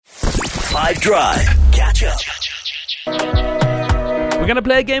5 Drive. Catch up. We're going to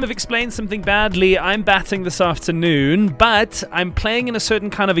play a game of Explain Something Badly. I'm batting this afternoon, but I'm playing in a certain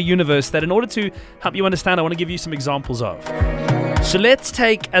kind of a universe that in order to help you understand, I want to give you some examples of. So let's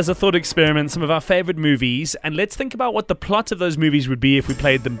take as a thought experiment some of our favorite movies, and let's think about what the plot of those movies would be if we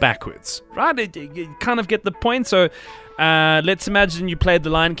played them backwards. Right? You kind of get the point. So let's imagine you played The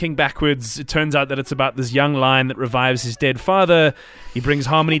Lion King backwards. It turns out that it's about this young lion that revives his dead father. He brings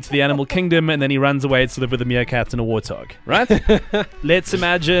harmony to the animal kingdom, and then he runs away to live with a meerkat and a warthog, right? Let's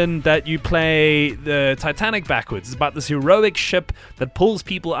imagine that you play the Titanic backwards. It's about this heroic ship that pulls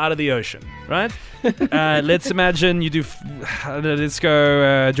people out of the ocean, right? Let's imagine you do, let's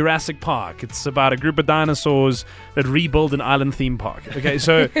go Jurassic Park. It's about a group of dinosaurs that rebuild an island theme park. Okay,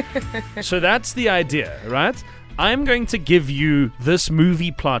 so that's the idea, right? I'm going to give you this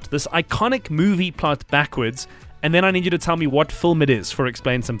movie plot, this iconic movie plot backwards, and then I need you to tell me what film it is for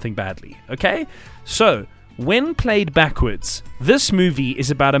Explain Something Badly, okay? So, when played backwards, this movie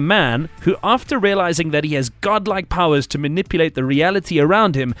is about a man who, after realizing that he has godlike powers to manipulate the reality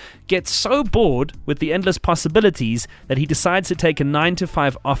around him, gets so bored with the endless possibilities that he decides to take a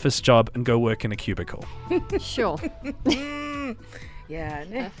 9-to-5 office job and go work in a cubicle. Sure. Yeah,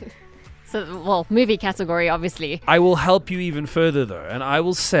 no. So, well, movie category, obviously. I will help you even further, though, and I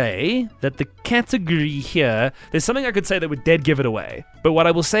will say that the category here, there's something I could say that would dead give it away, but what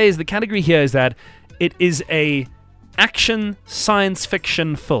I will say is the category here is that it is a action science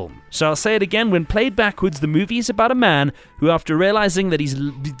fiction film. So I'll say it again. When played backwards, the movie is about a man who, after realizing that he's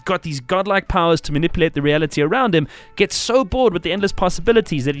got these godlike powers to manipulate the reality around him, gets so bored with the endless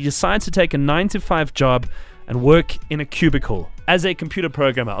possibilities that he decides to take a 9-to-5 job and work in a cubicle as a computer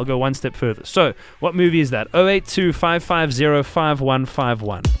programmer. I'll go one step further. So, what movie is that?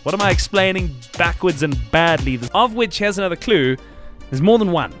 082-550-5151. What am I explaining backwards and badly? Of which, here's another clue, there's more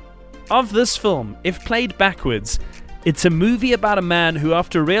than one. Of this film, if played backwards, it's a movie about a man who,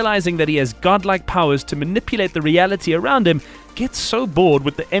 after realizing that he has godlike powers to manipulate the reality around him, gets so bored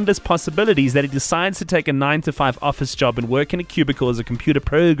with the endless possibilities that he decides to take a 9-to-5 office job and work in a cubicle as a computer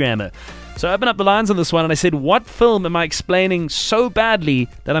programmer. So I opened up the lines on this one and I said, what film am I explaining so badly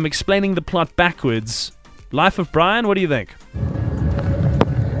that I'm explaining the plot backwards? Life of Brian, what do you think?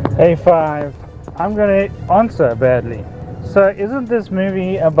 Hey, Five. I'm going to answer badly. So isn't this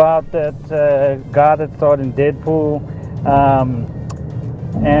movie about that guy that starred in Deadpool?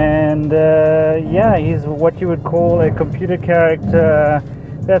 Yeah, he's what you would call a computer character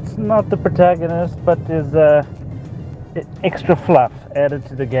that's not the protagonist, but is extra fluff added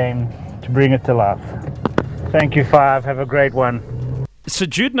to the game to bring it to life. Thank you, Five. Have a great one. So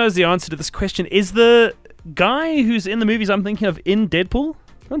Jude knows the answer to this question. Is the guy who's in the movies I'm thinking of in Deadpool?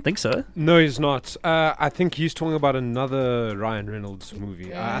 I don't think so. No, he's not. I think he's talking about another Ryan Reynolds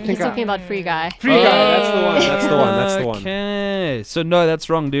movie. I think He's talking about Free Guy. Free Guy. That's the one. That's the one. Okay. So no, that's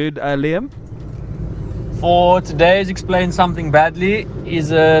wrong, dude. Liam? For today's Explain Something Badly,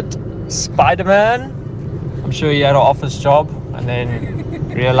 is it Spider-Man? I'm sure he had an office job and then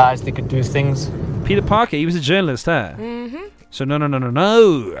realized he could do things. Peter Parker, he was a journalist, huh? Mm-hmm. So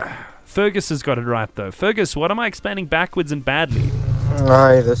no. Fergus has got it right, though. Fergus, what am I explaining backwards and badly?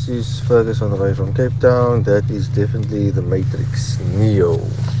 Hi, this is Fergus on the way from Cape Town. That is definitely the Matrix Neo.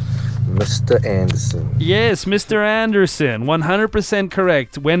 Mr. Anderson. Yes, Mr. Anderson, 100%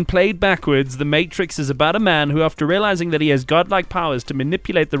 correct. When played backwards, The Matrix is about a man who, after realizing that he has godlike powers to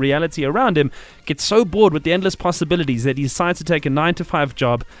manipulate the reality around him, gets so bored with the endless possibilities that he decides to take a 9-to-5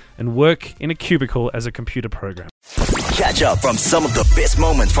 job and work in a cubicle as a computer programmer. Catch up from some of the best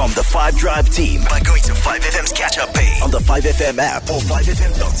moments from the 5 Drive team by going to 5FM's catch-up page on the 5FM app or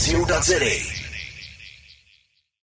 5FM.co.za.